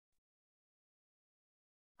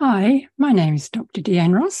Hi, my name is Dr.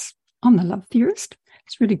 Deanne Ross. I'm the Love Theorist.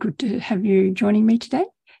 It's really good to have you joining me today.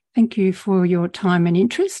 Thank you for your time and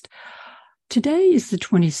interest. Today is the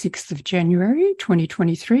 26th of January,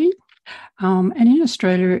 2023, and in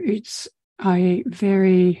Australia it's a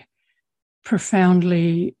very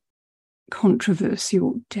profoundly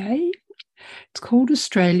controversial day. It's called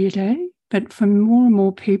Australia Day, but for more and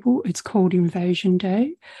more people it's called Invasion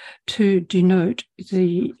Day to denote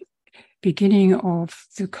the beginning of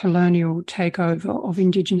the colonial takeover of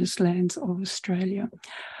Indigenous lands of Australia.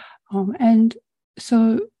 And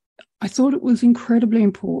so I thought it was incredibly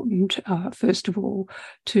important, first of all,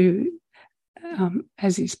 to,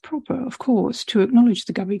 as is proper, of course, to acknowledge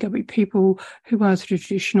the Gubbi Gubbi people who are the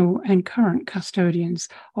traditional and current custodians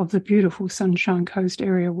of the beautiful Sunshine Coast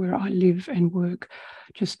area where I live and work.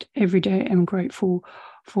 Just every day I'm grateful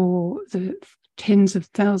for the tens of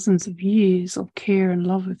thousands of years of care and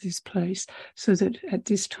love of this place so that at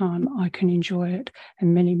this time I can enjoy it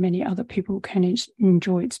and many, many other people can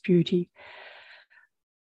enjoy its beauty.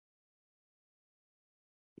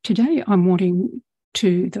 Today I'm wanting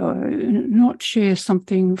to, though, not share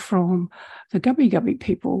something from the Gubbi Gubbi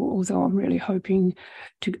people, although I'm really hoping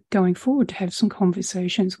to, going forward, to have some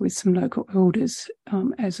conversations with some local elders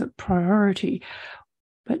as a priority.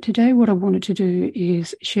 But today what I wanted to do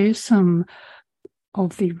is share some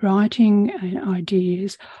of the writing and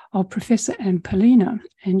ideas of Professor Poelina,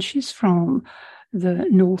 and she's from the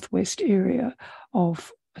northwest area of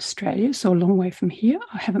Australia, so a long way from here.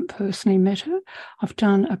 I haven't personally met her. I've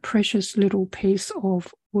done a precious little piece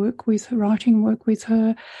of work with her, writing work with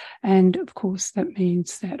her, and of course that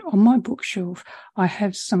means that on my bookshelf I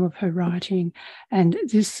have some of her writing, and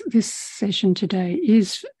this session today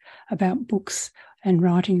is about books and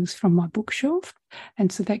writings from my bookshelf.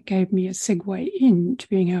 And so that gave me a segue into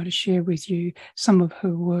being able to share with you some of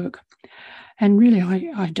her work. And really,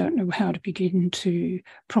 I don't know how to begin to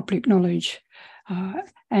properly acknowledge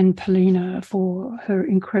Poelina for her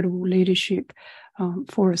incredible leadership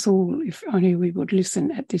for us all, if only we would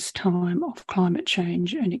listen at this time of climate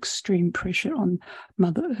change and extreme pressure on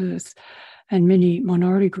Mother Earth and many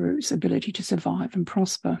minority groups' ability to survive and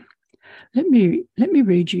prosper. Let me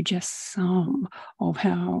read you just some of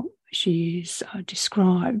how she is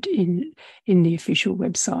described in the official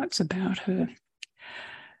websites about her.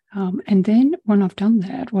 And then when I've done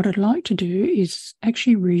that, what I'd like to do is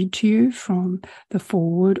actually read to you from the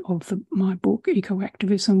foreword of my book,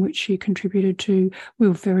 Eco-Activism, which she contributed to. We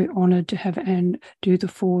were very honoured to have Anne do the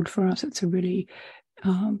foreword for us. It's a really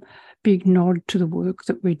big nod to the work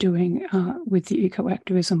that we're doing with the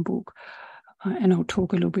Eco-Activism book. And I'll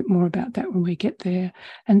talk a little bit more about that when we get there.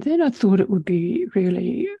 And then I thought it would be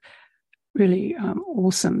really, really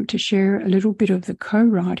awesome to share a little bit of the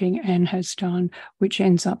co-writing Anne has done, which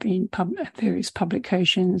ends up in various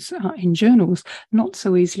publications in journals, not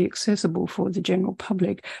so easily accessible for the general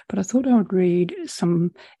public. But I thought I would read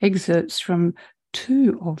some excerpts from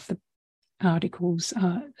two of the articles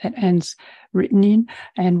that Anne's written in,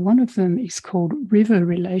 and one of them is called River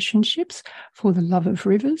Relationships for the Love of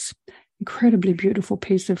Rivers. Incredibly beautiful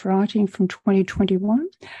piece of writing from 2021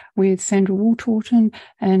 with Sandra Waltorton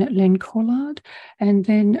and Len Collard. And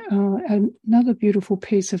then another beautiful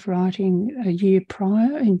piece of writing a year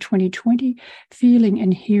prior in 2020, Feeling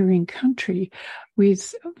and Hearing Country,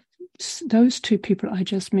 with those two people I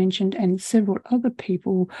just mentioned and several other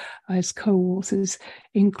people as co-authors,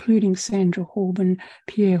 including Sandra Horban,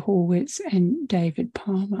 Pierre Horwitz and David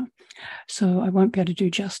Palmer. So I won't be able to do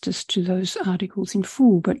justice to those articles in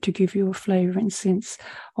full, but to give you a flavour and sense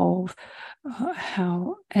of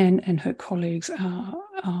how Anne and her colleagues are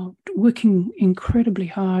working incredibly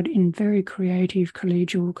hard in very creative,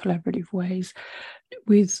 collegial, collaborative ways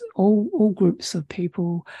with all groups of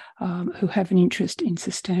people who have an interest in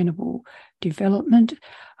sustainable development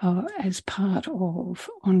as part of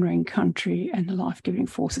honouring country and the life-giving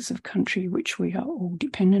forces of country, which we are all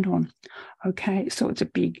dependent on. Okay, so it's a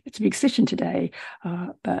big session today,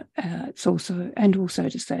 but it's also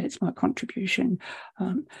to say it's my contribution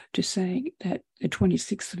to saying that the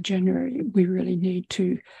 26th of January we really need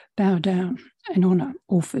to bow down and honour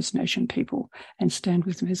all First Nation people and stand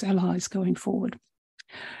with them as allies going forward.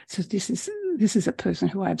 So this is a person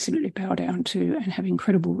who I absolutely bow down to and have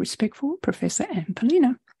incredible respect for, Professor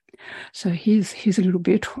Poelina. So here's just a little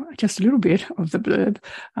bit of the blurb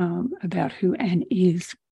about who Anne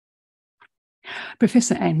is.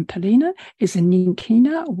 Professor Poelina is a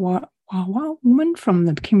Ninkina Wawa woman from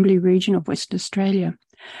the Kimberley region of Western Australia,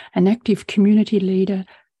 an active community leader,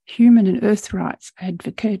 human and earth rights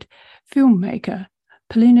advocate, filmmaker,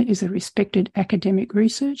 Poelina is a respected academic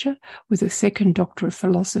researcher with a second Doctor of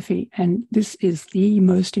Philosophy, and this is the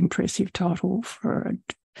most impressive title for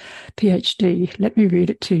a PhD. Let me read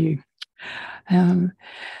it to you.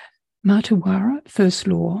 Matawara, First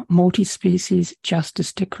Law, Multi-Species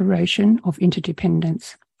Justice Declaration of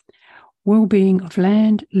Interdependence. Well-being of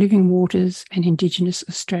land, living waters, and Indigenous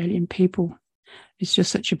Australian people. It's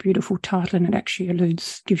just such a beautiful title, and it actually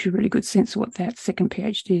gives you a really good sense of what that second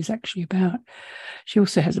PhD is actually about. She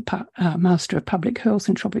also has a Master of Public Health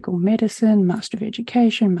and Tropical Medicine, Master of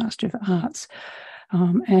Education, Master of Arts,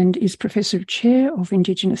 and is Professor Chair of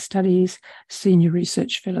Indigenous Studies, Senior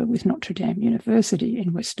Research Fellow with Notre Dame University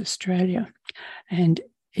in Western Australia. And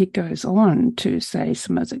it goes on to say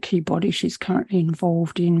some of the key bodies she's currently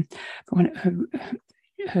involved in.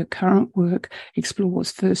 Her current work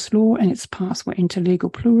explores First Law and its pathway into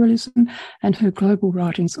legal pluralism, and her global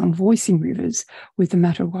writings on voicing rivers, with the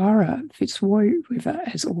Matawara Fitzroy River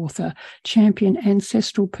as author, champion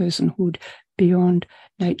ancestral personhood beyond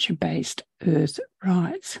nature-based earth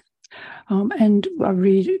rights. And I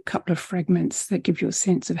read a couple of fragments that give you a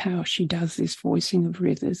sense of how she does this voicing of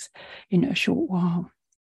rivers in a short while.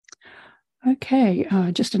 Okay,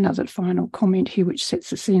 just another final comment here, which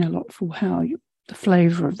sets the scene a lot for how the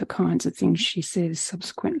flavour of the kinds of things she says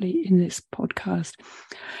subsequently in this podcast.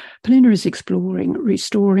 Poelina is exploring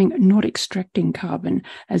restoring, not extracting carbon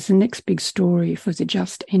as the next big story for the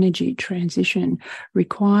just energy transition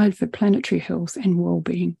required for planetary health and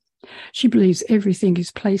well-being. She believes everything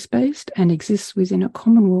is place-based and exists within a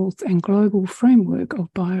commonwealth and global framework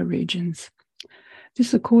of bioregions.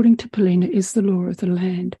 This, according to Poelina, is the law of the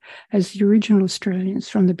land, as the original Australians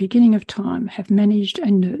from the beginning of time have managed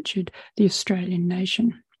and nurtured the Australian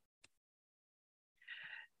nation.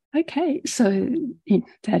 Okay, so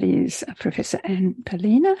that is Professor Anne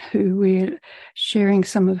Poelina, who we're sharing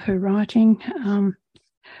some of her writing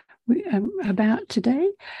about today,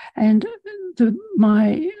 and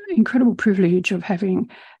my incredible privilege of having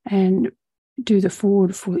Anne do the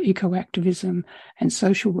forward for eco-activism and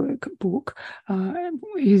social work book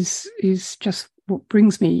is just what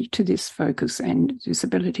brings me to this focus and this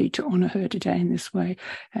ability to honour her today in this way.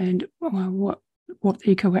 And what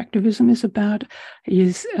eco-activism is about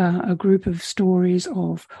is a group of stories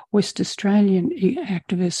of West Australian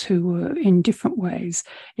activists who were in different ways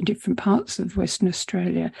in different parts of Western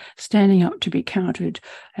Australia standing up to be counted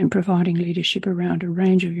and providing leadership around a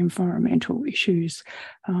range of environmental issues.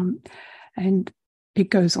 And it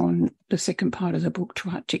goes on, the second part of the book,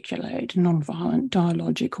 to articulate nonviolent,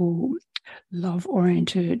 dialogical,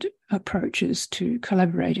 love-oriented approaches to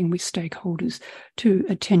collaborating with stakeholders to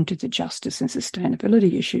attend to the justice and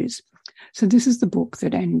sustainability issues. So this is the book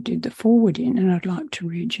that Anne did the foreword in, and I'd like to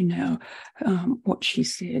read you now what she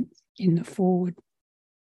said in the foreword.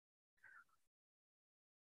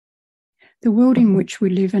 The world in which we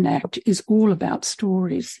live and act is all about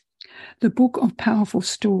stories. The book of powerful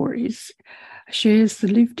stories shares the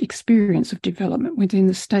lived experience of development within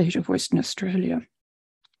the state of Western Australia.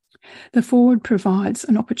 The foreword provides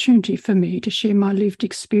an opportunity for me to share my lived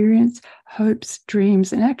experience, hopes,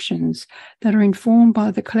 dreams, and actions that are informed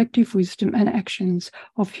by the collective wisdom and actions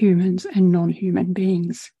of humans and non-human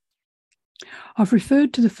beings. I've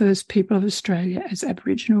referred to the first people of Australia as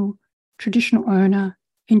Aboriginal, traditional owner,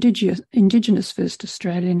 Indigenous First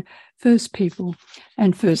Australian, First People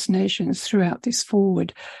and First Nations throughout this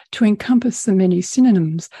foreword to encompass the many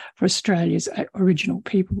synonyms for Australia's original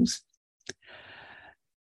peoples.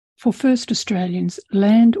 For First Australians,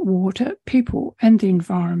 land, water, people and the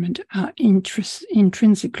environment are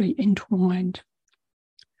intrinsically entwined.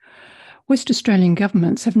 West Australian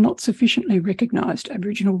governments have not sufficiently recognised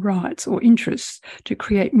Aboriginal rights or interests to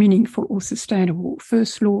create meaningful or sustainable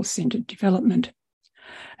first law-centred development.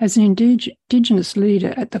 As an Indigenous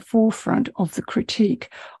leader at the forefront of the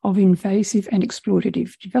critique of invasive and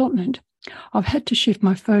exploitative development, I've had to shift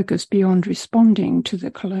my focus beyond responding to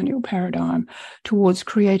the colonial paradigm towards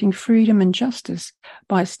creating freedom and justice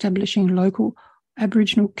by establishing local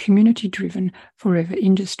Aboriginal community-driven forever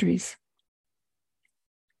industries.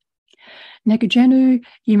 Nagajanu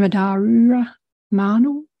Yimadarura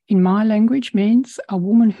Manu in my language means a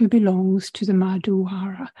woman who belongs to the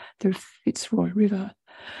Marduwara, the Fitzroy River.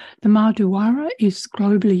 The Marduwara is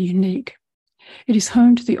globally unique. It is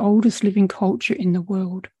home to the oldest living culture in the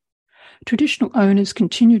world. Traditional owners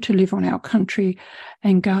continue to live on our country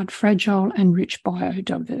and guard fragile and rich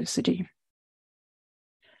biodiversity.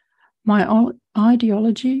 My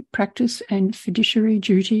ideology, practice and fiduciary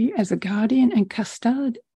duty as a guardian and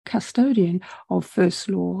custodian of first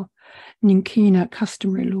law Ninkina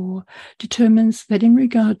customary law, determines that in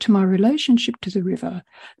regard to my relationship to the river,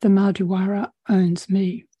 the Mardudhara owns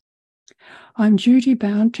me. I am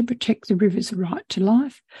duty-bound to protect the river's right to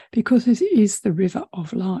life because it is the river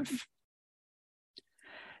of life.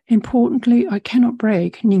 Importantly, I cannot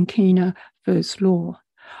break Ninkina first law.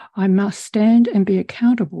 I must stand and be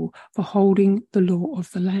accountable for holding the law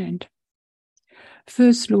of the land.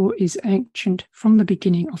 First law is ancient from the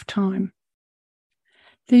beginning of time.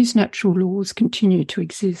 These natural laws continue to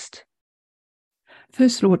exist.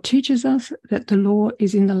 First law teaches us that the law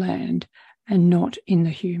is in the land and not in the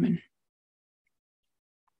human.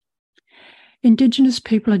 Indigenous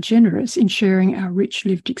people are generous in sharing our rich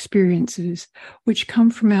lived experiences, which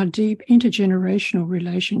come from our deep intergenerational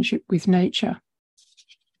relationship with nature.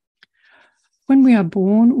 When we are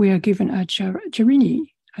born, we are given a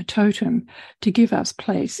jarini, a totem, to give us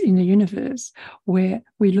place in the universe, where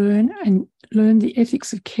we learn the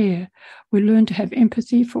ethics of care. We learn to have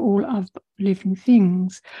empathy for all other living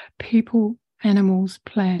things, people, animals,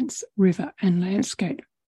 plants, river, and landscape.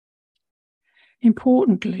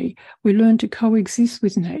 Importantly, we learn to coexist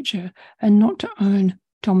with nature and not to own,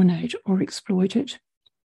 dominate, or exploit it.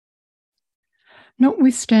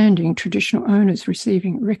 Notwithstanding traditional owners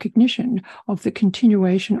receiving recognition of the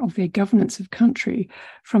continuation of their governance of country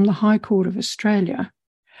from the High Court of Australia,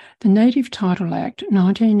 the Native Title Act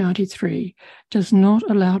 1993 does not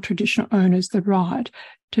allow traditional owners the right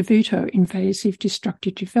to veto invasive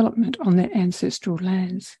destructive development on their ancestral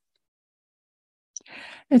lands.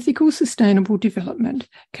 Ethical sustainable development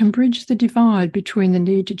can bridge the divide between the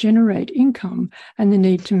need to generate income and the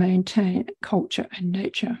need to maintain culture and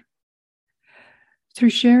nature.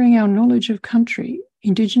 Through sharing our knowledge of country,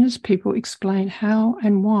 Indigenous people explain how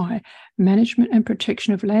and why management and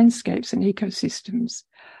protection of landscapes and ecosystems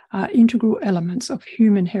are integral elements of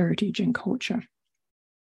human heritage and culture.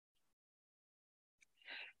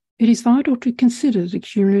 It is vital to consider the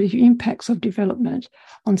cumulative impacts of development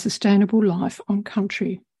on sustainable life on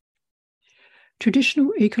country.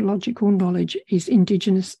 Traditional ecological knowledge is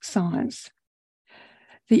Indigenous science.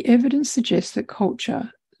 The evidence suggests that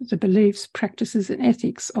culture, the beliefs, practices, and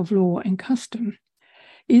ethics of law and custom,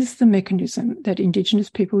 is the mechanism that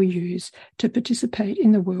Indigenous people use to participate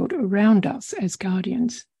in the world around us as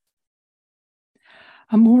guardians.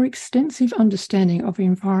 A more extensive understanding of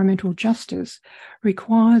environmental justice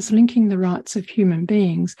requires linking the rights of human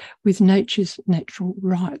beings with nature's natural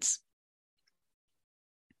rights.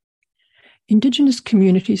 Indigenous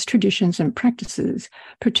communities, traditions, and practices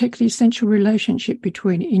protect the essential relationship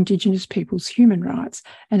between Indigenous people's human rights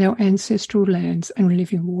and our ancestral lands and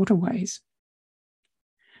living waterways.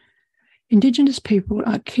 Indigenous people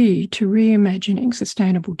are key to reimagining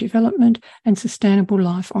sustainable development and sustainable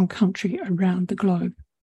life on country around the globe.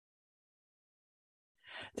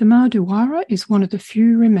 The Mardudhara is one of the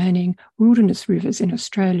few remaining wilderness rivers in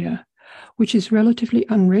Australia, which is relatively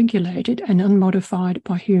unregulated and unmodified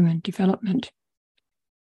by human development.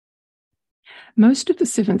 Most of the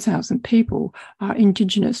 7,000 people are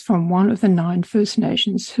Indigenous from one of the 9 First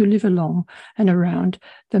Nations who live along and around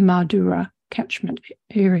the Mardudhara catchment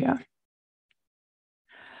area.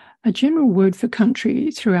 A general word for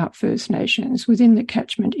country throughout First Nations within the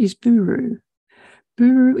catchment is Buru.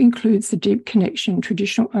 Buru includes the deep connection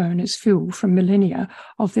traditional owners feel from millennia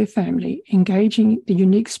of their family, engaging the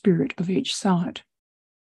unique spirit of each site.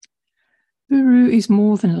 Buru is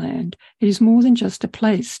more than land. It is more than just a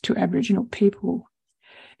place to Aboriginal people.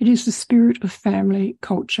 It is the spirit of family,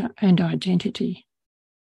 culture, and identity.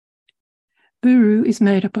 Buru is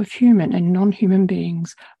made up of human and non-human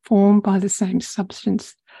beings formed by the same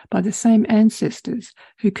substance, by the same ancestors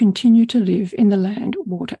who continue to live in the land,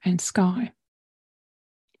 water, and sky.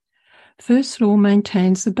 First law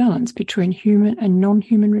maintains the balance between human and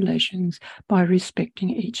non-human relations by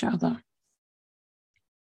respecting each other.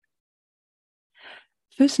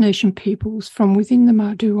 First Nation peoples from within the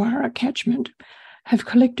Mardudhara catchment have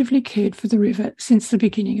collectively cared for the river since the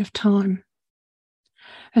beginning of time.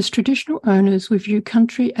 As traditional owners, we view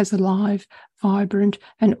country as alive, vibrant,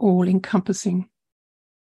 and all-encompassing.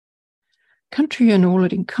 Country and all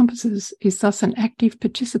it encompasses is thus an active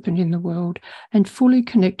participant in the world and fully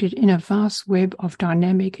connected in a vast web of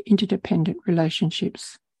dynamic, interdependent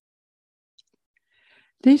relationships.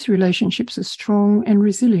 These relationships are strong and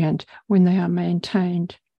resilient when they are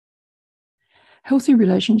maintained. Healthy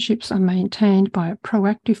relationships are maintained by a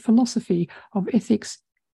proactive philosophy of ethics,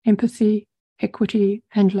 empathy, equity,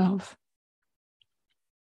 and love.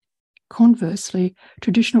 Conversely,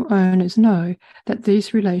 traditional owners know that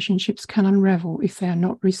these relationships can unravel if they are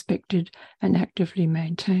not respected and actively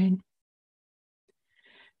maintained.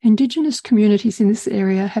 Indigenous communities in this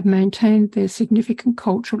area have maintained their significant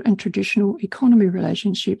cultural and traditional economy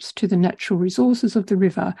relationships to the natural resources of the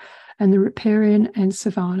river and the riparian and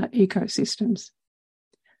savanna ecosystems.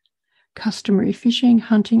 Customary fishing,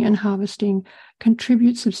 hunting and harvesting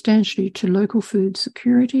contribute substantially to local food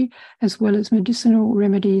security as well as medicinal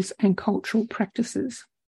remedies and cultural practices.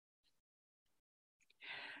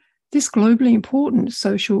 This globally important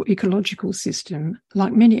social ecological system,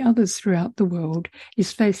 like many others throughout the world,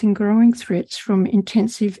 is facing growing threats from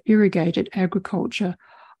intensive irrigated agriculture,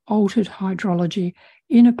 altered hydrology,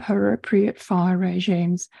 inappropriate fire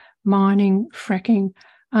regimes, mining, fracking,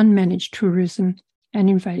 unmanaged tourism, and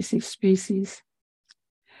invasive species.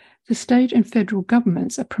 The state and federal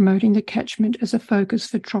governments are promoting the catchment as a focus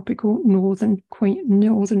for tropical northern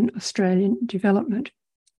Australian development.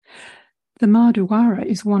 The Marduwarra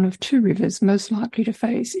is one of two rivers most likely to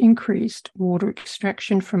face increased water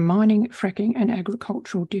extraction from mining, fracking, and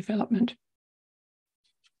agricultural development.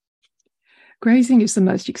 Grazing is the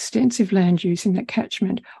most extensive land use in that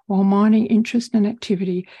catchment, while mining interest and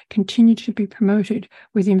activity continue to be promoted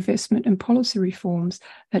with investment and policy reforms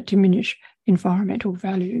that diminish environmental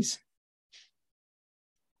values.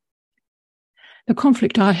 The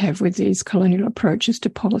conflict I have with these colonial approaches to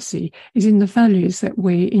policy is in the values that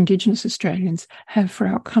we Indigenous Australians have for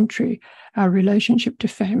our country, our relationship to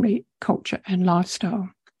family, culture and lifestyle.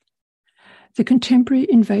 The contemporary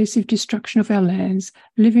invasive destruction of our lands,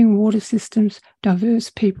 living water systems, diverse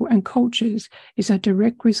people and cultures is a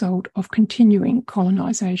direct result of continuing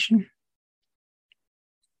colonisation.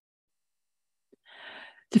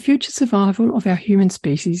 The future survival of our human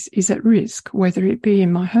species is at risk, whether it be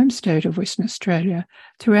in my home state of Western Australia,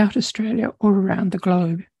 throughout Australia or around the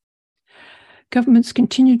globe. Governments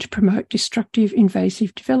continue to promote destructive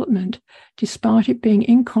invasive development, despite it being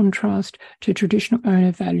in contrast to traditional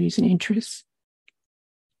owner values and interests.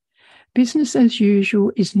 Business as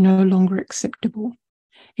usual is no longer acceptable.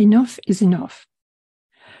 Enough is enough.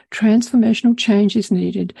 Transformational change is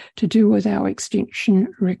needed to deal with our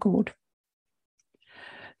extinction record.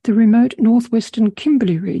 The remote northwestern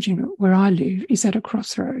Kimberley region where I live is at a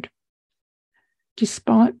crossroad.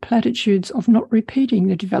 Despite platitudes of not repeating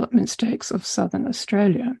the development stakes of southern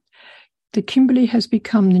Australia, the Kimberley has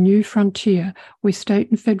become the new frontier where state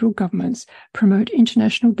and federal governments promote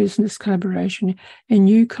international business collaboration in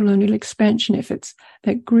new colonial expansion efforts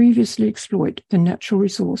that grievously exploit the natural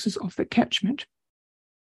resources of the catchment.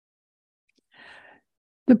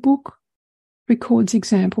 The book records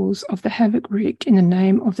examples of the havoc wreaked in the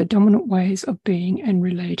name of the dominant ways of being and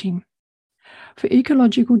relating. For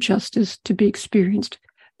ecological justice to be experienced,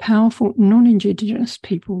 powerful non-Indigenous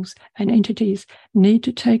peoples and entities need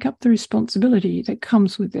to take up the responsibility that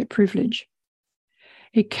comes with their privilege.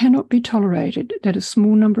 It cannot be tolerated that a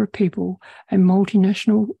small number of people and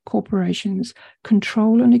multinational corporations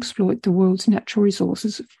control and exploit the world's natural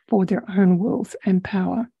resources for their own wealth and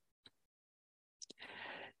power.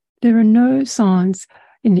 There are no signs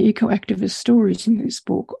in the eco-activist stories in this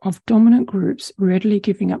book of dominant groups readily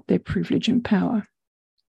giving up their privilege and power.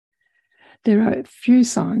 There are few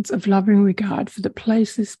signs of loving regard for the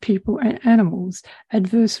places, people and animals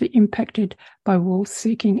adversely impacted by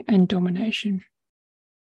wealth-seeking and domination.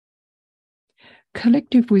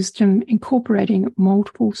 Collective wisdom incorporating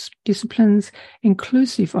multiple disciplines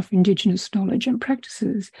inclusive of Indigenous knowledge and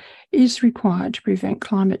practices is required to prevent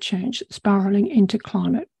climate change spiralling into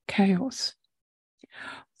climate chaos.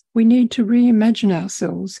 We need to reimagine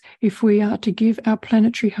ourselves if we are to give our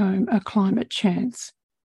planetary home a climate chance.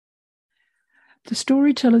 The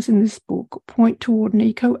storytellers in this book point toward an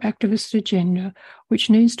eco-activist agenda which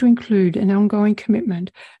needs to include an ongoing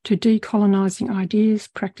commitment to decolonising ideas,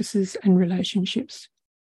 practices and relationships.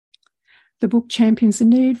 The book champions the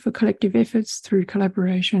need for collective efforts through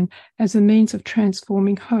collaboration as a means of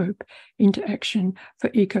transforming hope into action for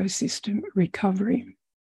ecosystem recovery.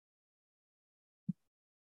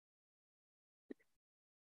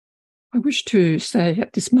 I wish to say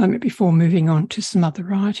at this moment, before moving on to some other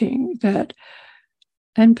writing, that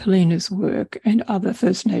Poelina's work and other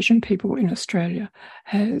First Nation people in Australia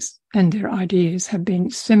and their ideas have been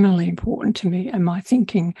similarly important to me and my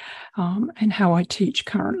thinking and how I teach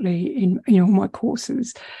currently in all my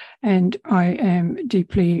courses. And I am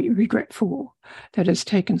deeply regretful that it's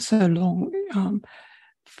taken so long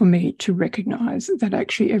for me to recognise that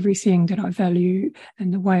actually everything that I value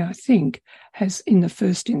and the way I think has in the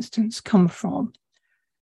first instance come from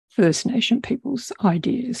First Nation people's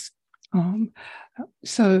ideas.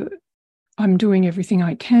 So I'm doing everything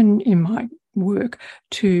I can in my work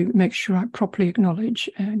to make sure I properly acknowledge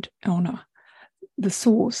and honour the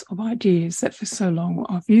source of ideas that for so long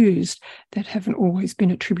I've used that haven't always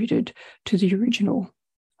been attributed to the original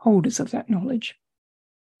holders of that knowledge.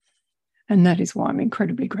 And that is why I'm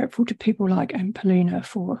incredibly grateful to people like Poelina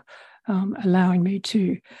for allowing me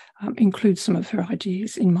to include some of her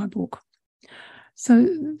ideas in my book. So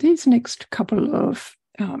these next couple of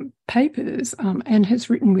papers, Anne has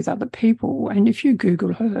written with other people, and if you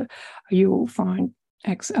Google her, you'll find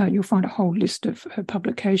a whole list of her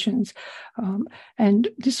publications. And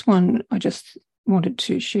this one I just wanted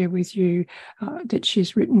to share with you that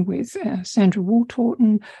she's written with Sandra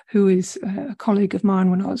Waltorton, who is a colleague of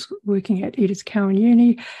mine when I was working at Edith Cowan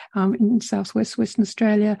Uni in southwest Western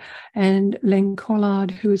Australia, and Len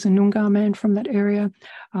Collard, who is a Noongar man from that area.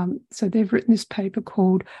 So they've written this paper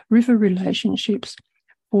called River Relationships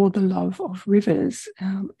for the Love of Rivers,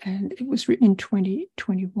 and it was written in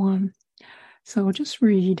 2021. So I'll just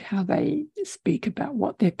read how they speak about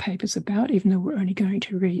what their paper's about, even though we're only going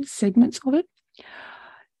to read segments of it.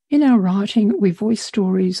 In our writing, we voice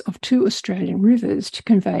stories of 2 Australian rivers to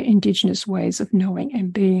convey Indigenous ways of knowing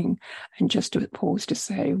and being. And just to pause to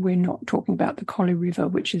say, we're not talking about the Collie River,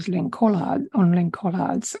 which is Len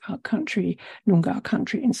Collard's country, Noongar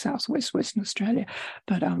country in southwest Western Australia,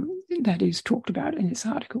 but that is talked about in this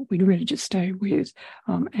article. We really just stay with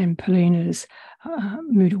Anne Poelina's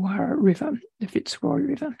Moodawara River, the Fitzroy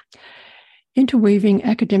River. Interweaving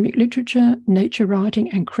academic literature, nature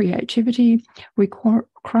writing, and creativity, we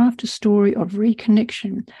craft a story of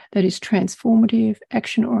reconnection that is transformative,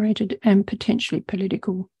 action-oriented, and potentially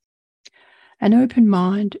political. An open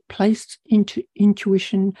mind, placed into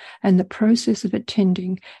intuition and the process of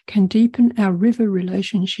attending, can deepen our river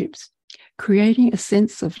relationships, creating a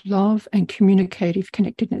sense of love and communicative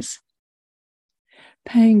connectedness.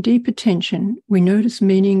 Paying deep attention, we notice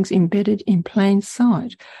meanings embedded in plain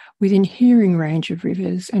sight within hearing range of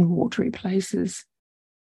rivers and watery places.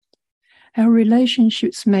 Our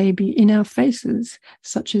relationships may be in our faces,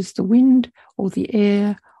 such as the wind or the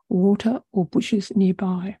air, water or bushes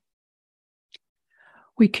nearby.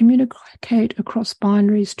 We communicate across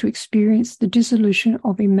binaries to experience the dissolution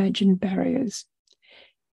of imagined barriers.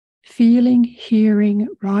 Feeling, hearing,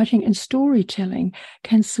 writing, and storytelling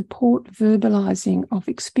can support verbalizing of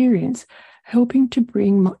experience, helping to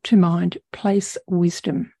bring to mind place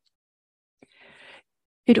wisdom.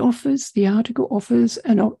 The article offers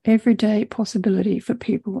an everyday possibility for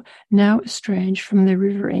people now estranged from their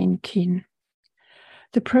riverine kin.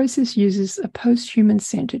 The process uses a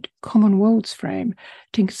post-human-centered common worlds frame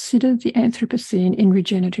to consider the Anthropocene in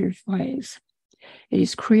regenerative ways. It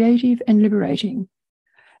is creative and liberating,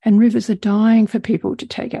 and rivers are dying for people to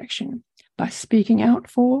take action by speaking out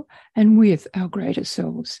for and with our greater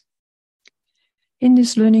selves. In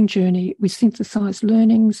this learning journey, we synthesize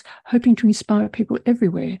learnings, hoping to inspire people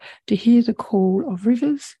everywhere to hear the call of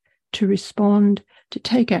rivers, to respond, to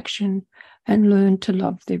take action, and learn to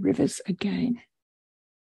love their rivers again.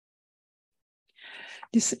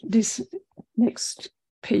 This next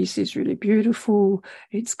piece is really beautiful.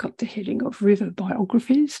 It's got the heading of river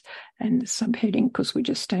biographies and the subheading, because we're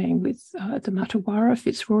just staying with the Matawara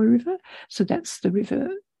Fitzroy River. So that's the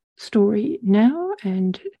river story now,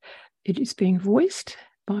 and it is being voiced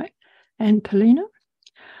by Anne Poelina.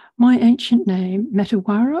 My ancient name,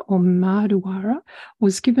 Matawara or Madawara,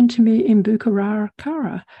 was given to me in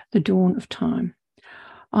Bukarakara, the dawn of time.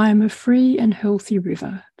 I am a free and healthy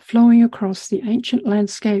river flowing across the ancient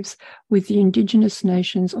landscapes with the Indigenous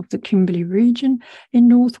nations of the Kimberley region in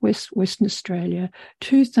northwest Western Australia,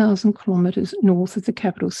 2,000 kilometres north of the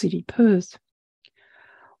capital city, Perth.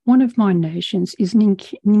 One of my nations is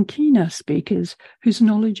Ninkina speakers, whose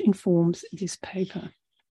knowledge informs this paper.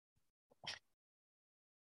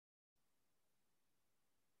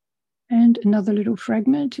 And another little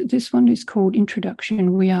fragment. This one is called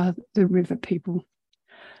Introduction. We are the river people.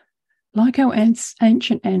 Like our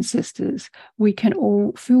ancient ancestors, we can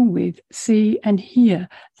all feel with, see and hear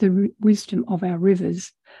the wisdom of our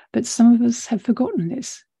rivers, but some of us have forgotten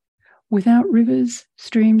this. Without rivers,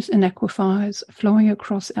 streams and aquifers flowing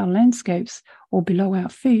across our landscapes or below our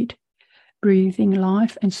feet, breathing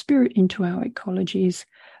life and spirit into our ecologies,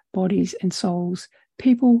 bodies and souls,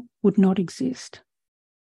 people would not exist.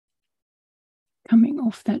 Coming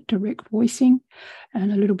off that direct voicing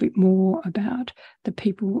and a little bit more about the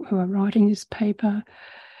people who are writing this paper.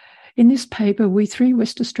 In this paper, we 3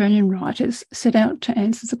 West Australian writers set out to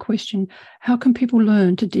answer the question, how can people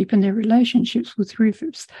learn to deepen their relationships with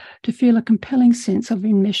rivers, to feel a compelling sense of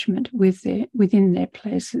enmeshment within their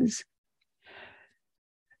places?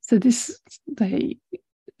 So they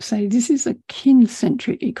say this is a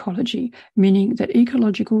kin-centric ecology, meaning that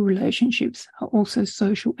ecological relationships are also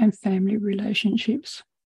social and family relationships.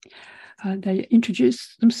 They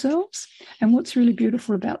introduce themselves, and what's really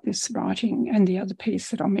beautiful about this writing, and the other piece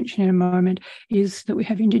that I'll mention in a moment, is that we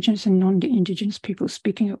have Indigenous and non-Indigenous people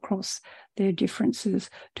speaking across their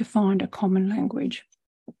differences to find a common language.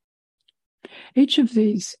 Each of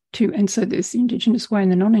these two, and so there's the Indigenous way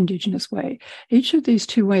and the non-Indigenous way, each of these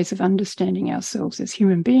two ways of understanding ourselves as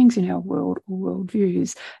human beings in our world or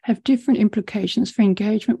worldviews have different implications for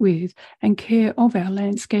engagement with and care of our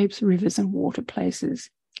landscapes, rivers and water places.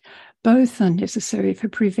 Both are necessary for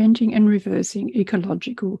preventing and reversing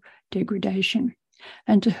ecological degradation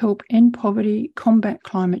and to help end poverty, combat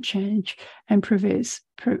climate change and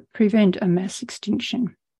prevent a mass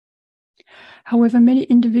extinction. However, many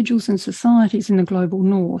individuals and societies in the global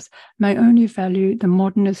north may only value the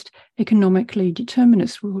modernist, economically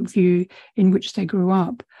determinist worldview in which they grew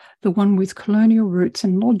up, the one with colonial roots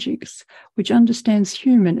and logics, which understands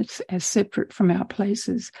humans as separate from our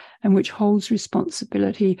places and which holds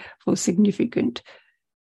responsibility for significant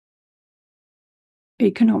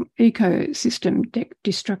ecosystem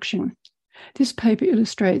destruction. This paper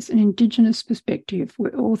illustrates an Indigenous perspective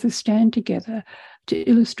where authors stand together to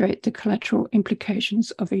illustrate the collateral implications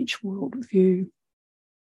of each worldview.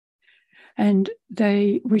 And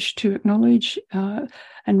they wish to acknowledge and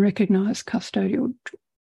recognise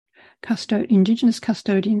Indigenous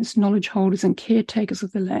custodians, knowledge holders and caretakers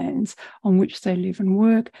of the lands on which they live and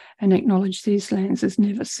work, and acknowledge these lands as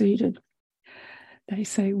never ceded. They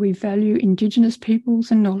say we value Indigenous peoples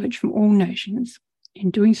and knowledge from all nations. In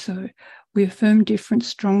doing so, we affirm difference,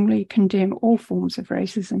 strongly condemn all forms of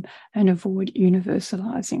racism and avoid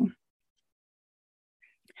universalising.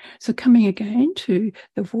 So coming again to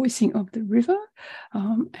the voicing of the river,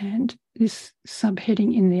 and this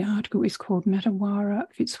subheading in the article is called Matawara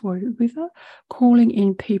Fitzroy River, calling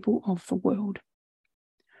in people of the world.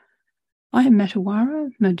 I am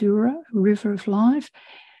Matawara, Madura, River of Life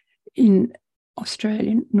in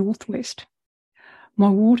Australian Northwest. My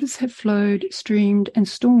waters have flowed, streamed and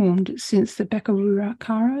stormed since the Bakarura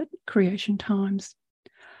Kara creation times.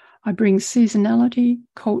 I bring seasonality,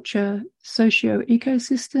 culture,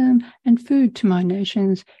 socio-ecosystem and food to my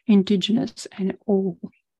nations, Indigenous and all.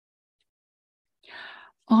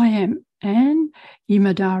 I am Anne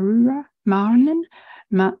Imadarura Marnan,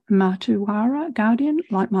 Matuwara guardian,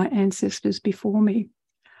 like my ancestors before me.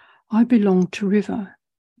 I belong to River,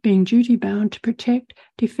 being duty-bound to protect,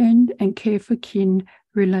 defend and care for kin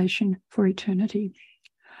relation for eternity.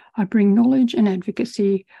 I bring knowledge and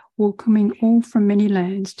advocacy, welcoming all from many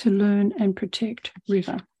lands to learn and protect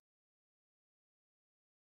River.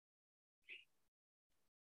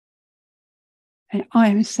 And I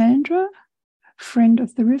am Sandra, friend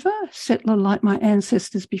of the river, settler like my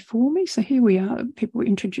ancestors before me. So here we are,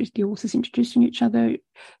 the authors introducing each other,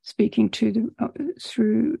 speaking to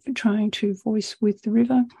through trying to voice with the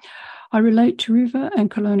river. I relate to river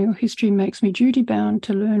and colonial history makes me duty bound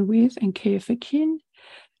to learn with and care for kin.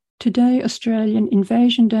 Today, Australian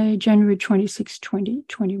Invasion Day, January 26,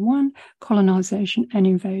 2021, colonisation and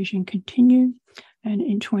invasion continue. And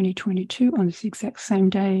in 2022, on this exact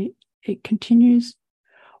same day, it continues.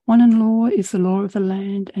 One in law is the law of the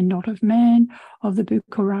land and not of man. Of the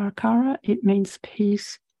Bukarakara, it means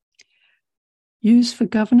peace. Used for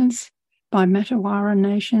governance by Matawara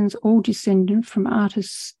nations, all descendant from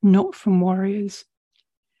artists, not from warriors.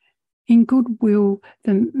 In goodwill,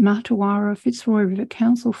 the Matawara Fitzroy River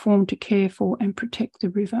Council formed to care for and protect the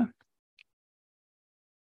river.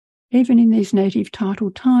 Even in these native title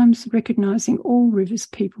times, recognising all rivers,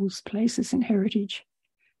 peoples, places and heritage.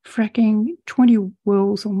 Fracking, 20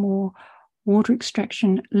 wells or more, water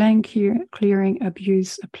extraction, land clearing,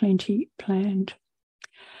 abuse, aplenty planned.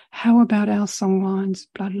 How about our songlines,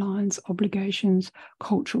 bloodlines, obligations,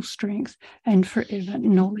 cultural strength, and forever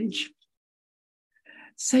knowledge?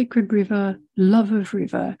 Sacred river, love of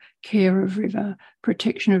river, care of river,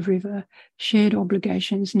 protection of river, shared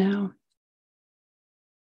obligations now.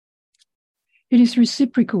 It is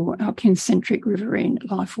reciprocal, our kincentric riverine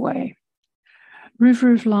life way.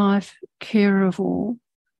 River of life, care of all,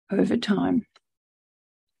 over time.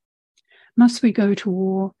 Must we go to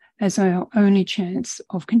war as our only chance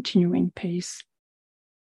of continuing peace?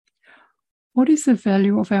 What is the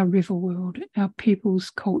value of our river world, our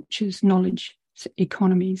peoples, cultures, knowledge,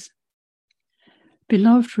 economies?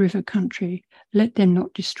 Beloved river country, let them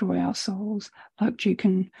not destroy our souls like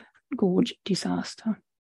Juukan Gorge disaster.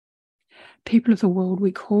 People of the world,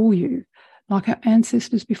 we call you, like our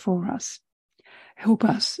ancestors before us. Help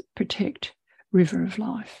us protect River of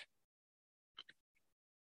Life.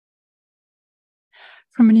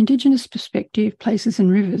 From an Indigenous perspective, places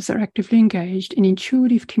and rivers are actively engaged in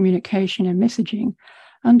intuitive communication and messaging,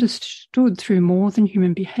 understood through more than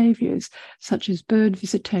human behaviours such as bird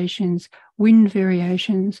visitations, wind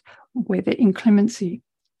variations, weather inclemency.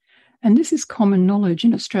 And this is common knowledge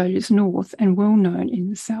in Australia's north and well known in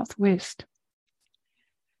the southwest.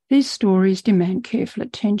 These stories demand careful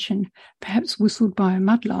attention, perhaps whistled by a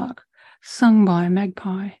mudlark, sung by a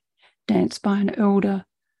magpie, danced by an elder,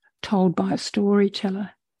 told by a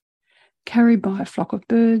storyteller, carried by a flock of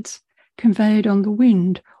birds, conveyed on the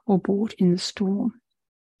wind or brought in the storm.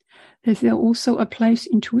 There's also a place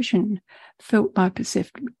intuition felt by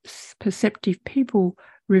perceptive people,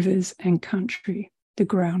 rivers and country, the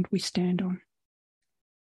ground we stand on.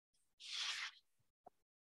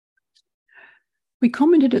 We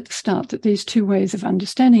commented at the start that these two ways of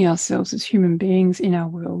understanding ourselves as human beings in our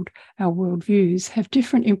world, our worldviews, have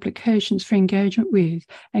different implications for engagement with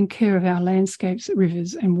and care of our landscapes,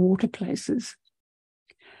 rivers and water places.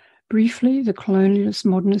 Briefly, the colonialist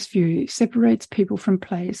modernist view separates people from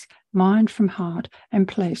place, mind from heart, and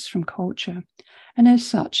place from culture, and as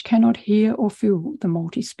such cannot hear or feel the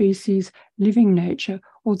multi-species, living nature,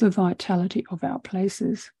 or the vitality of our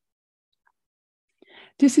places.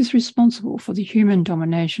 This is responsible for the human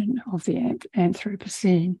domination of the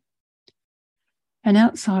Anthropocene. An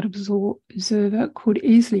outside observer could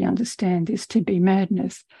easily understand this to be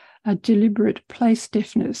madness, a deliberate place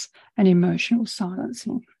deafness and emotional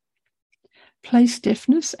silencing. Place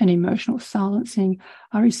deafness and emotional silencing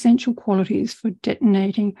are essential qualities for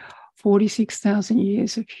detonating 46,000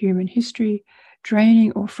 years of human history,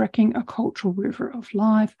 draining or fracking a cultural river of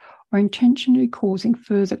life, or intentionally causing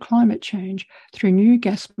further climate change through new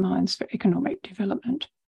gas mines for economic development.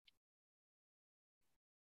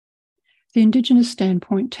 The Indigenous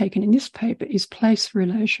standpoint taken in this paper is place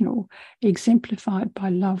relational, exemplified by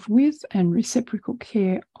love with and reciprocal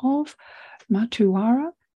care of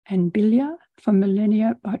Matuara and Bilya for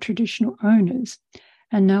millennia by traditional owners,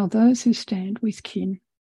 and now those who stand with kin.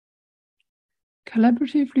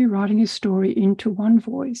 Collaboratively writing a story into one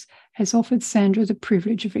voice has offered Sandra the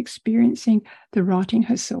privilege of experiencing the writing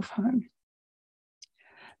herself home.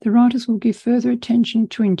 The writers will give further attention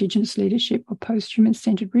to Indigenous leadership or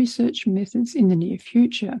post-human-centred research methods in the near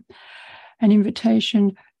future, an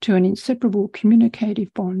invitation to an inseparable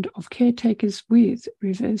communicative bond of caretakers with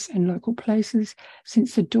rivers and local places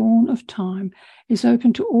since the dawn of time is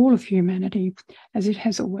open to all of humanity as it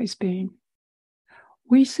has always been.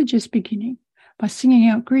 We suggest beginning by singing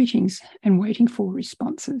out greetings and waiting for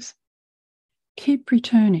responses. Keep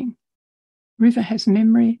returning. River has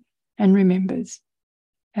memory and remembers,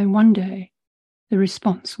 and one day the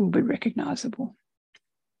response will be recognisable.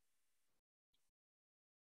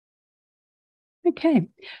 Okay,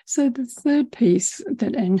 so the third piece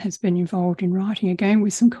that Anne has been involved in writing, again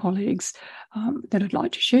with some colleagues that I'd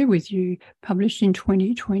like to share with you, published in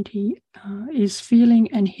 2020, is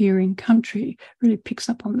Feeling and Hearing Country. Really picks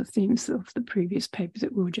up on the themes of the previous paper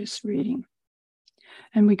that we were just reading.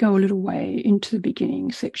 And we go a little way into the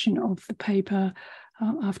beginning section of the paper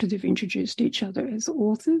after they've introduced each other as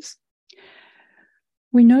authors.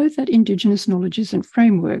 We know that Indigenous knowledges and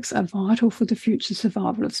frameworks are vital for the future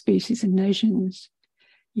survival of species and nations.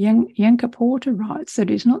 Yanka Porter writes that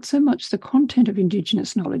it is not so much the content of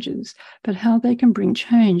Indigenous knowledges, but how they can bring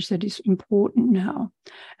change that is important now.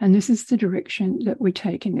 And this is the direction that we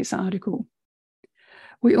take in this article.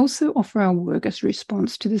 We also offer our work as a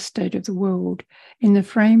response to the state of the world in the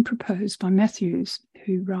frame proposed by Matthews,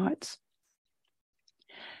 who writes,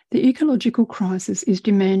 "The ecological crisis is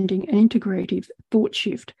demanding an integrative thought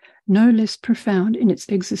shift, no less profound in its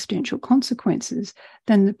existential consequences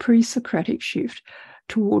than the pre-Socratic shift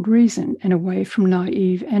toward reason and away from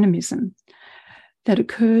naive animism that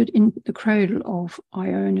occurred in the cradle of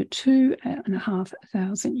Iona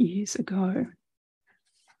 2,500 years ago."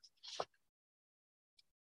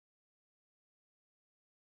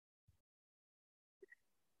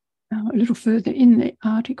 Now, a little further in the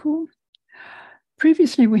article,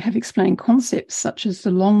 previously, we have explained concepts such as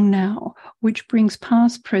the long now, which brings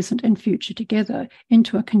past, present, and future together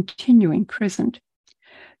into a continuing present.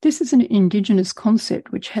 This is an Indigenous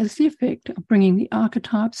concept which has the effect of bringing the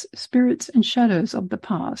archetypes, spirits, and shadows of the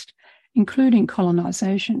past, including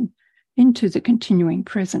colonisation, into the continuing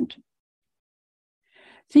present.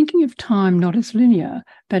 Thinking of time not as linear,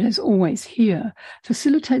 but as always here,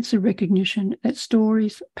 facilitates the recognition that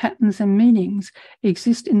stories, patterns, and meanings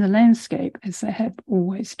exist in the landscape as they have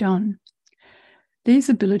always done. These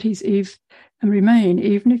abilities remain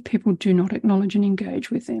even if people do not acknowledge and engage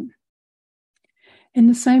with them. In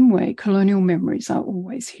the same way, colonial memories are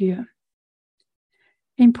always here.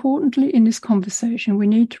 Importantly, in this conversation, we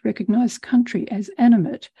need to recognise country as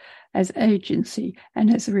animate, as agency,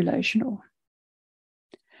 and as relational.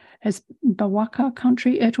 As Bawaka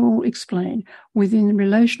Country et al. Explain, within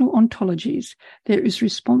relational ontologies, there is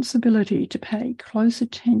responsibility to pay close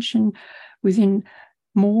attention within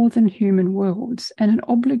more than human worlds and an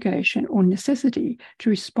obligation or necessity to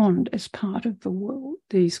respond as part of the world,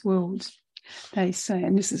 these worlds. They say,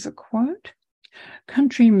 and this is a quote,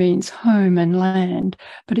 country means home and land,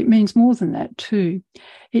 but it means more than that too.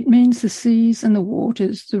 It means the seas and the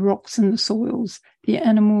waters, the rocks and the soils, the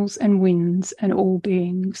animals and winds and all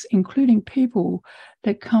beings, including people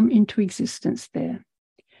that come into existence there.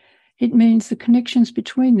 It means the connections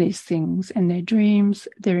between these things and their dreams,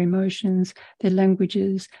 their emotions, their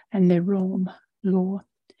languages, and their law.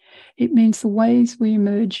 It means the ways we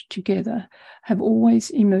emerge together have always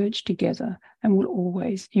emerged together and will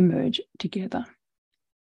always emerge together.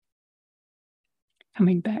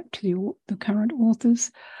 Coming back to the current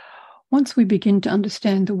authors, once we begin to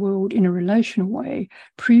understand the world in a relational way,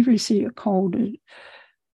 previously occulted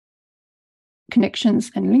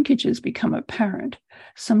connections and linkages become apparent,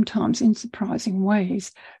 sometimes in surprising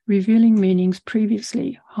ways, revealing meanings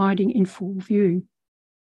previously hiding in full view,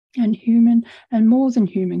 and human and more than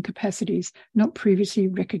human capacities not previously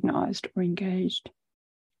recognized or engaged.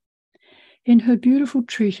 In her beautiful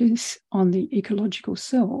treatise on the ecological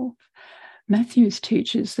self, Matthews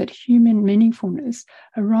teaches that human meaningfulness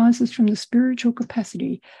arises from the spiritual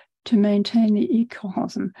capacity to maintain the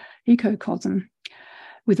ecocosm,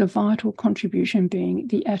 with a vital contribution being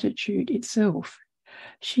the attitude itself.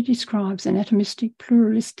 She describes an atomistic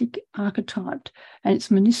pluralistic archetype and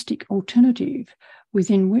its monistic alternative,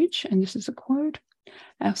 within which, and this is a quote,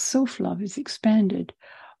 our self-love is expanded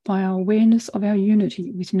by our awareness of our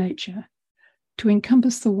unity with nature to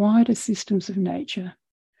encompass the wider systems of nature.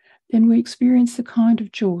 Then we experience the kind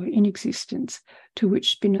of joy in existence to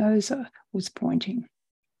which Spinoza was pointing.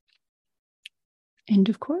 End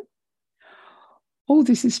of quote. All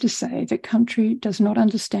this is to say that country does not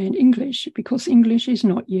understand English because English is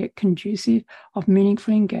not yet conducive of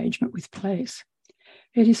meaningful engagement with place.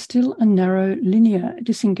 It is still a narrow, linear,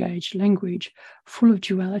 disengaged language full of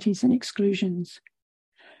dualities and exclusions.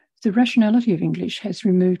 The rationality of English has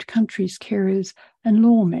removed country's carers and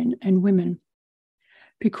lawmen and women.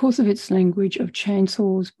 Because of its language of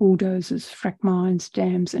chainsaws, bulldozers, frack mines,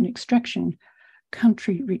 dams, and extraction,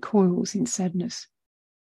 country recoils in sadness.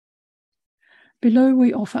 Below,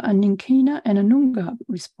 we offer a Ninkina and a Noongar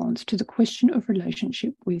response to the question of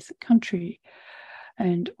relationship with country.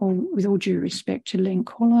 And with all due respect to Len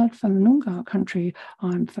Collard from the Noongar country,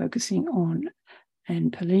 I'm focusing on Anne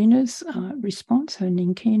Poelina's response, her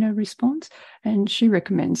Ninkina response, and she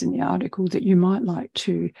recommends in the article that you might like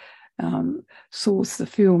to source the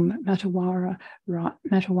film Matawara's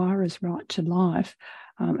Right to Life,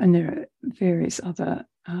 and there are various other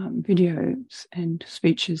videos and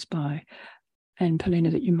speeches by Anne Poelina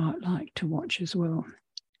that you might like to watch as well.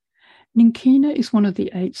 Ninkina is one of the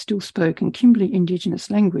 8 still-spoken Kimberley Indigenous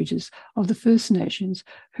languages of the First Nations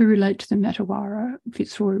who relate to the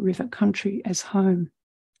Matawara-Fitzroy River country as home.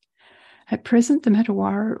 At present, the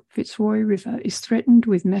Matawara-Fitzroy River is threatened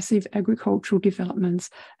with massive agricultural developments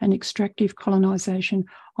and extractive colonisation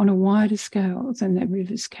on a wider scale than the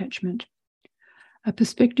river's catchment. A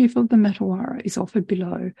perspective of the Matawara is offered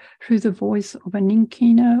below through the voice of a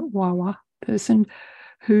Ninkina Wawa person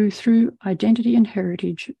who, through identity and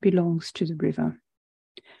heritage, belongs to the river.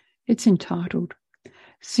 It's entitled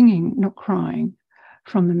Singing, Not Crying,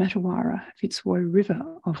 from the Matawara-Fitzroy River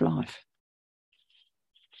of Life.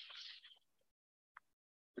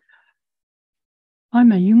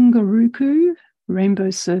 I'm a Yungaruku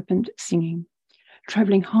rainbow serpent singing,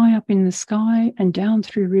 travelling high up in the sky and down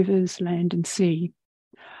through rivers, land and sea.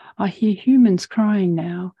 I hear humans crying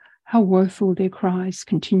now, how woeful their cries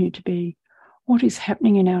continue to be. What is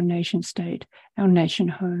happening in our nation state, our nation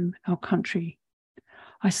home, our country?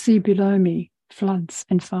 I see below me floods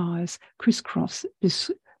and fires crisscross this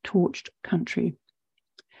torched country.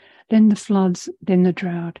 Then the floods, then the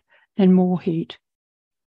drought, then more heat.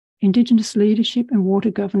 Indigenous leadership and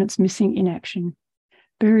water governance missing in action,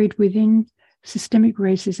 buried within systemic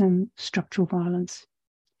racism, structural violence,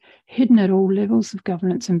 hidden at all levels of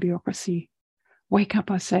governance and bureaucracy. Wake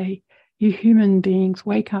up, I say, you human beings,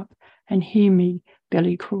 wake up and hear me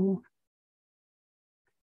belly crawl.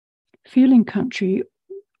 Feeling country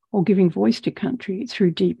or giving voice to country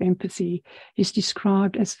through deep empathy is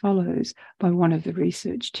described as follows by one of the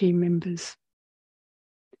research team members.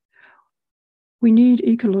 We need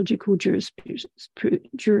ecological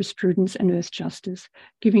jurisprudence and earth justice,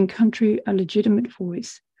 giving country a legitimate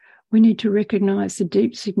voice. We need to recognise the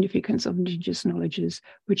deep significance of Indigenous knowledges,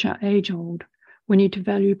 which are age-old. We need to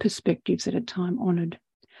value perspectives that are time-honoured.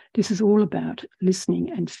 This is all about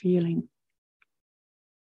listening and feeling.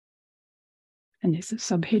 And there's a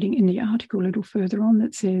subheading in the article a little further on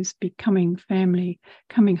that says, becoming family,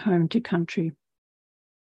 coming home to country.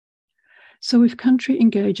 So if country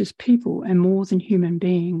engages people and more than human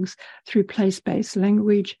beings through place-based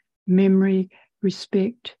language, memory,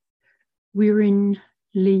 respect, wirin,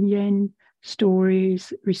 liyen,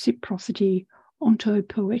 stories, reciprocity,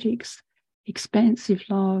 ontopoetics, expansive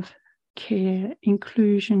love, care,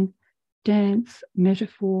 inclusion, dance,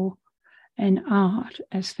 metaphor, and art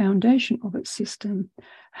as foundation of its system,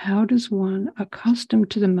 how does one accustomed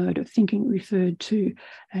to the mode of thinking referred to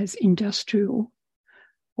as industrial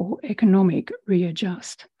or economic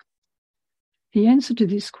readjust? The answer to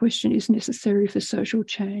this question is necessary for social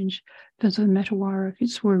change for the Matawara,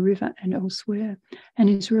 Fitzroy River and elsewhere, and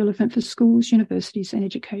is relevant for schools, universities and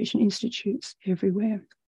education institutes everywhere.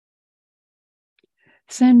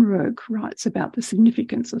 Sandroke writes about the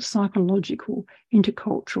significance of psychological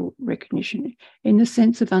intercultural recognition in the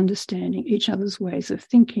sense of understanding each other's ways of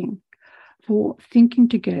thinking, for thinking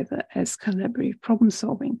together as collaborative problem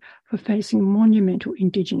solving for facing monumental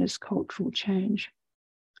Indigenous cultural change.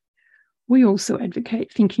 We also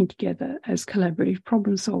advocate thinking together as collaborative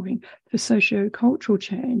problem solving for socio-cultural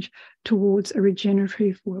change towards a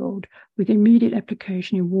regenerative world with immediate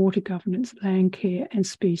application in water governance, land care and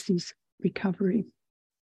species recovery.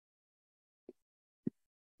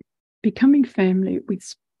 Becoming family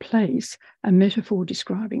with place, a metaphor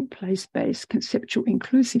describing place-based conceptual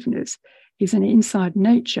inclusiveness, is an inside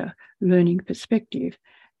nature learning perspective,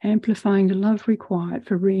 amplifying the love required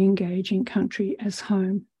for re-engaging country as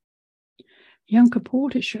home. Yanka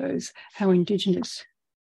Porter shows how Indigenous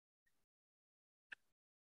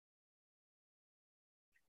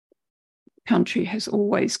country has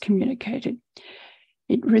always communicated.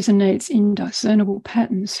 It resonates in discernible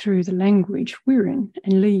patterns through the language, wirin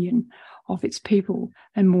and liyen, of its people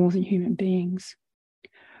and more than human beings.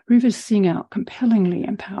 Rivers sing out compellingly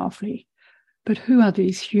and powerfully, but who are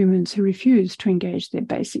these humans who refuse to engage their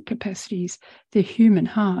basic capacities, their human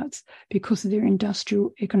hearts, because of their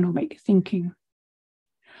industrial economic thinking?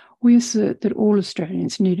 We assert that all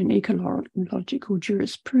Australians need an ecological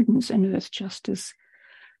jurisprudence and earth justice,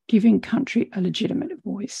 giving country a legitimate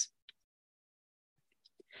voice.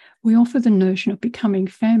 We offer the notion of becoming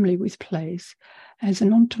family with place as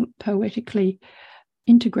an ontopoetically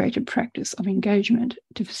integrated practice of engagement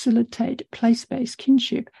to facilitate place-based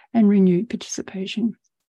kinship and renewed participation.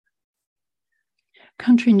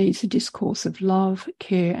 Country needs a discourse of love,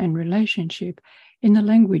 care and relationship in the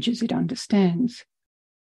languages it understands,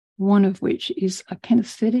 one of which is a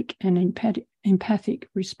kinesthetic and empathic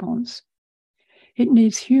response. It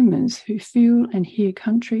needs humans who feel and hear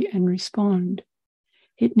country and respond.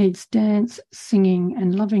 It needs dance, singing,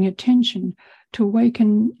 and loving attention to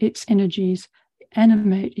awaken its energies,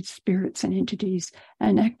 animate its spirits and entities,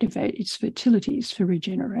 and activate its fertilities for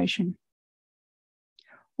regeneration.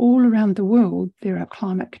 All around the world, there are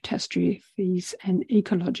climate catastrophes and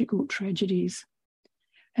ecological tragedies.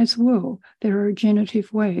 As well, there are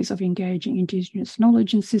regenerative ways of engaging Indigenous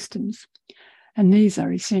knowledge and systems, and these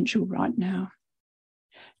are essential right now.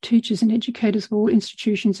 Teachers and educators of all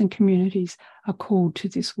institutions and communities are called to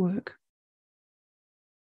this work.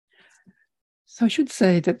 So I should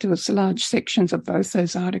say that there was large sections of both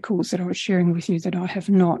those articles that I was sharing with you that I have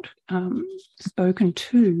not spoken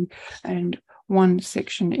to, and one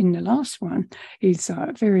section in the last one is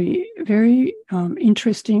very, very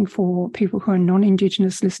interesting for people who are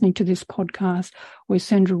non-Indigenous listening to this podcast, where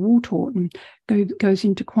Sandra Wooltorton goes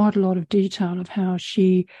into quite a lot of detail of how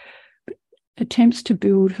she attempts to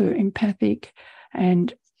build her empathic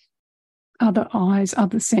and other eyes,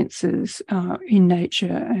 other senses in nature.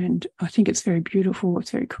 And I think it's very beautiful.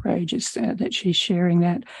 It's very courageous that she's sharing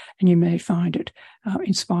that. And you may find it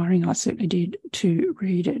inspiring. I certainly did to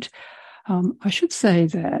read it. I should say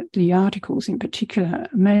that the articles in particular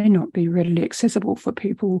may not be readily accessible for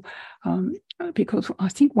people because I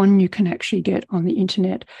think one you can actually get on the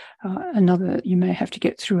internet, another you may have to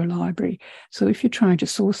get through a library. So if you're trying to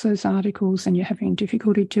source those articles and you're having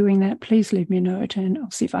difficulty doing that, please leave me a note and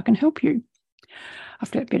I'll see if I can help you.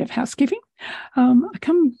 After a bit of housekeeping, I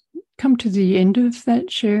come to the end of that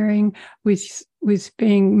sharing with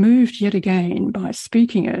being moved yet again by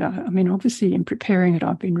speaking it. I mean, obviously in preparing it,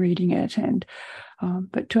 I've been reading it and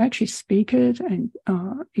but to actually speak it and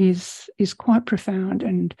is quite profound,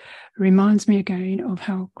 and reminds me again of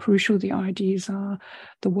how crucial the ideas are,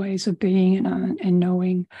 the ways of being and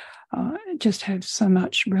knowing just have so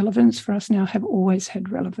much relevance for us now, have always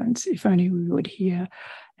had relevance, if only we would hear.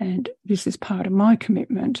 And this is part of my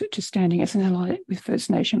commitment to standing as an ally with First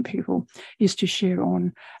Nation people, is to share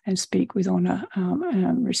on and speak with honour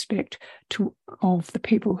and respect of the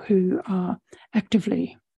people who are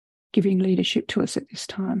actively giving leadership to us at this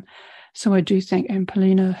time. So I do thank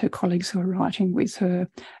Poelina, her colleagues who are writing with her,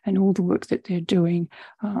 and all the work that they're doing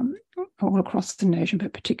all across the nation,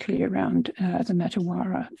 but particularly around the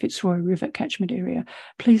Matawara, Fitzroy River catchment area.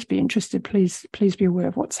 Please be interested. Please be aware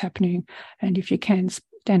of what's happening. And if you can,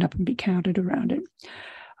 stand up and be counted around it.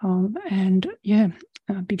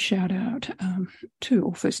 A big shout out to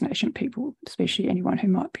all First Nation people, especially anyone who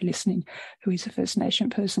might be listening who is a First Nation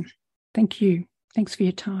person. Thank you. Thanks for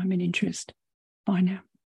your time and interest. Bye now.